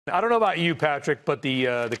I don't know about you, Patrick, but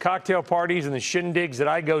the cocktail parties and the shindigs that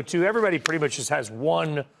I go to, everybody pretty much just has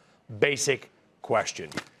one basic question.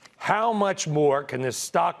 How much more can this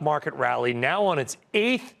stock market rally, now on its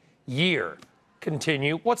 8th year,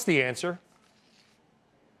 continue? What's the answer?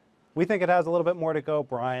 We think it has a little bit more to go,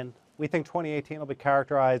 Brian. We think 2018 will be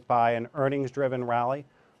characterized by an earnings-driven rally.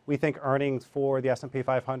 We think earnings for the S&P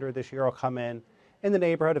 500 this year will come in the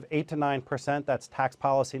neighborhood of 8 to 9%. That's tax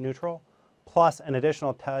policy neutral, plus an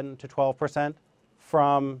additional 10 to 12%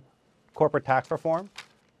 from corporate tax reform,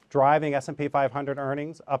 driving S&P 500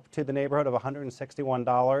 earnings up to the neighborhood of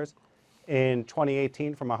 $161 in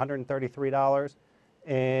 2018 from $133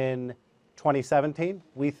 in 2017.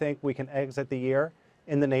 We think we can exit the year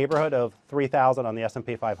in the neighborhood of 3,000 on the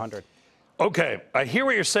S&P 500. Okay, I hear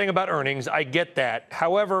what you're saying about earnings. I get that.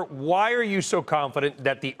 However, why are you so confident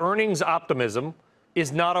that the earnings optimism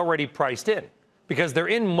is not already priced in? Because they're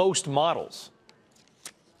in most models.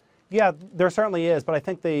 Yeah, there certainly is, but I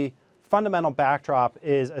think the fundamental backdrop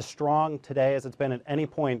is as strong today as it's been at any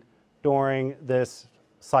point during this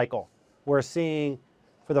cycle. We're seeing,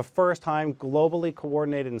 for the first time, globally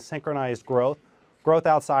coordinated and synchronized growth. Growth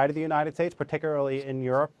outside of the United States, particularly in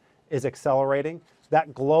Europe, is accelerating.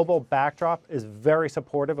 That global backdrop is very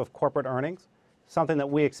supportive of corporate earnings, something that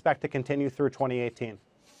we expect to continue through 2018.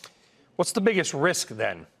 What's the biggest risk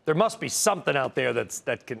then? There must be something out there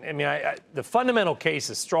that can, I mean, the fundamental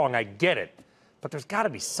case is strong, I get it, but there's got to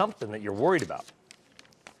be something that you're worried about.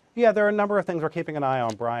 Yeah, there are a number of things we're keeping an eye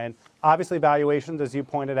on, Brian. Obviously, valuations, as you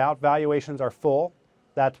pointed out, valuations are full.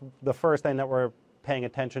 That's the first thing that we're paying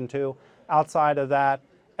attention to. Outside of that,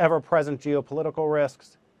 ever-present geopolitical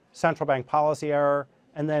risks, central bank policy error,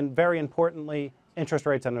 and then, very importantly, interest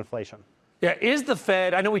rates and inflation. Yeah, is the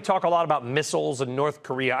Fed, I know we talk a lot about missiles and North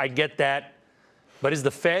Korea, I get that, but is the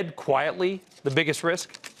Fed quietly the biggest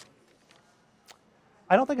risk?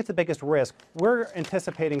 I don't think it's the biggest risk. We're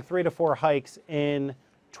anticipating 3 to 4 hikes in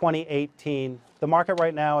 2018. The market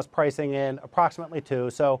right now is pricing in approximately 2,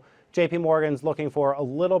 so JP Morgan's looking for a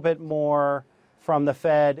little bit more from the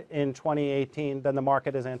Fed in 2018 than the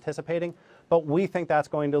market is anticipating, but we think that's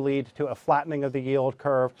going to lead to a flattening of the yield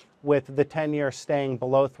curve with the 10-year staying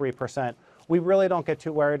below 3%. We really don't get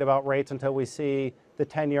too worried about rates until we see the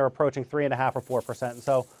 10-year approaching 3.5% or 4%. And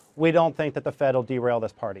so we don't think that the Fed will derail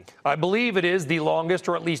this party. I believe it is the longest,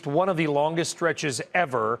 or at least one of the longest stretches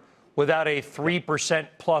ever without a 3%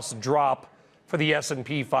 plus drop for the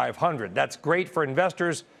S&P 500. That's great for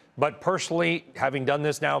investors, but personally, having done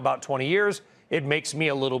this now about 20 years, it makes me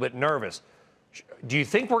a little bit nervous. Do you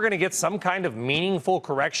think we're going to get some kind of meaningful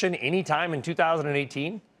correction anytime in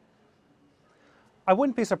 2018? I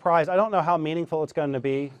wouldn't be surprised. I don't know how meaningful it's going to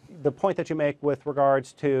be. The point that you make with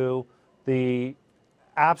regards to the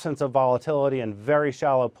absence of volatility and very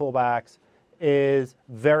shallow pullbacks is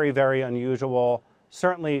very, very unusual.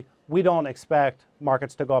 Certainly, we don't expect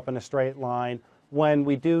markets to go up in a straight line. When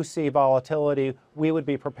we do see volatility, we would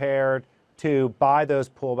be prepared to buy those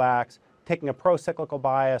pullbacks, taking a pro-cyclical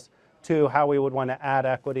bias to how we would want to add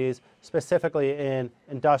equities, specifically in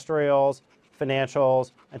industrials,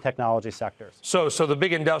 financials, and technology sectors. So the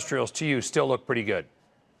big industrials to you still look pretty good?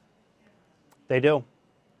 They do.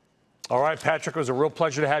 All right, Patrick, it was a real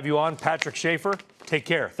pleasure to have you on. Patrick Shaffer, take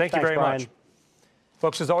care. Thank you very much.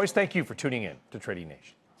 Folks, as always, thank you for tuning in to Trading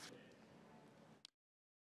Nation.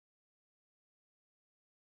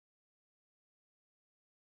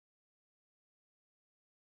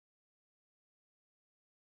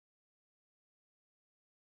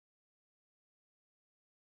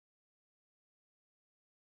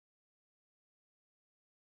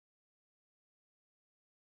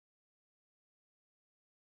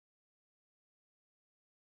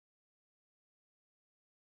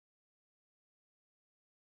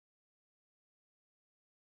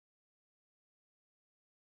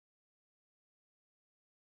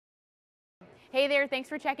 Hey there, thanks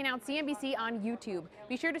for checking out CNBC on YouTube.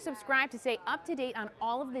 Be sure to subscribe to stay up to date on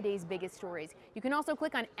all of the day's biggest stories. You can also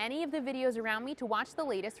click on any of the videos around me to watch the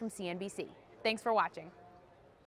latest from CNBC. Thanks for watching.